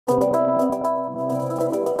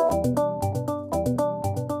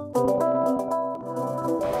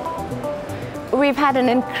We've had an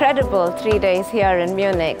incredible 3 days here in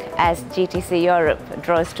Munich as GTC Europe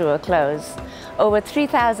draws to a close. Over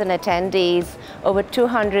 3,000 attendees, over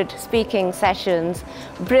 200 speaking sessions,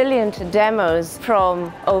 brilliant demos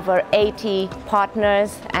from over 80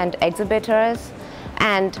 partners and exhibitors,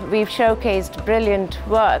 and we've showcased brilliant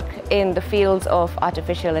work in the fields of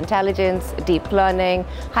artificial intelligence, deep learning,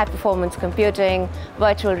 high-performance computing,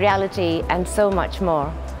 virtual reality, and so much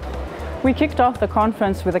more. We kicked off the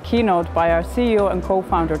conference with a keynote by our CEO and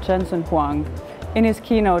co-founder Jensen Huang. In his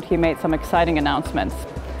keynote, he made some exciting announcements.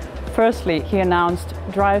 Firstly, he announced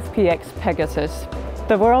Drive PX Pegasus,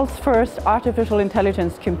 the world's first artificial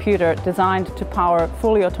intelligence computer designed to power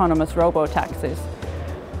fully autonomous robo-taxis.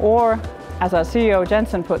 Or, as our CEO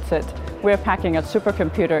Jensen puts it, we're packing a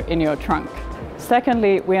supercomputer in your trunk.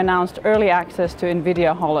 Secondly, we announced early access to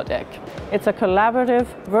NVIDIA Holodeck. It's a collaborative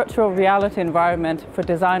virtual reality environment for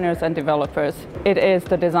designers and developers. It is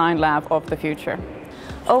the design lab of the future.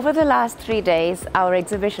 Over the last 3 days, our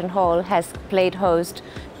exhibition hall has played host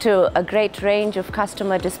to a great range of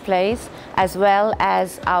customer displays, as well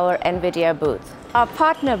as our NVIDIA booth. Our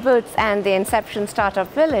partner booths and the Inception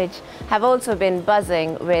Startup Village have also been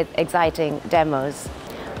buzzing with exciting demos.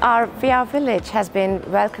 Our VR Village has been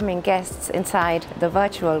welcoming guests inside the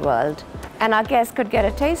virtual world. And our guests could get a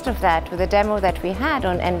taste of that with a demo that we had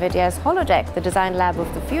on NVIDIA's Holodeck, the design lab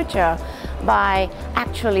of the future, by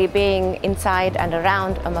actually being inside and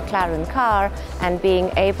around a McLaren car and being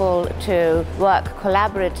able to work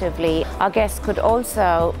collaboratively. Our guests could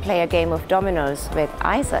also play a game of dominoes with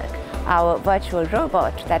Isaac, our virtual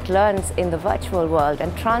robot that learns in the virtual world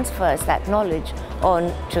and transfers that knowledge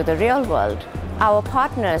on to the real world. Our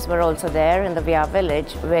partners were also there in the VR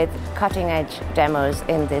Village with cutting-edge demos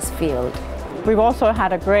in this field. We've also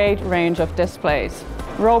had a great range of displays.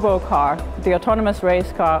 RoboCar, the autonomous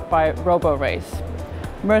race car by RoboRace.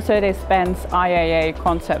 Mercedes-Benz IAA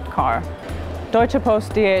concept car. Deutsche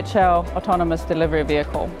Post DHL autonomous delivery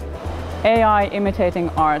vehicle. AI imitating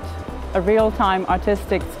art, a real-time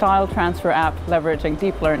artistic style transfer app leveraging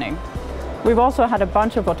deep learning. We've also had a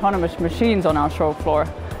bunch of autonomous machines on our show floor.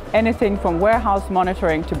 Anything from warehouse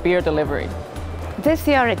monitoring to beer delivery. This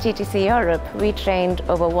year at GTC Europe, we trained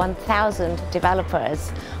over 1,000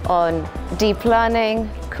 developers on deep learning,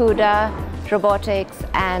 CUDA, robotics,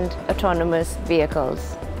 and autonomous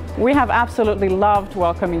vehicles. We have absolutely loved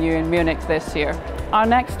welcoming you in Munich this year. Our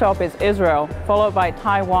next stop is Israel, followed by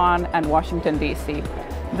Taiwan and Washington, D.C.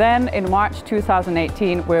 Then, in March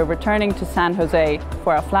 2018, we're returning to San Jose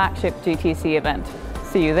for our flagship GTC event.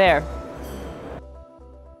 See you there.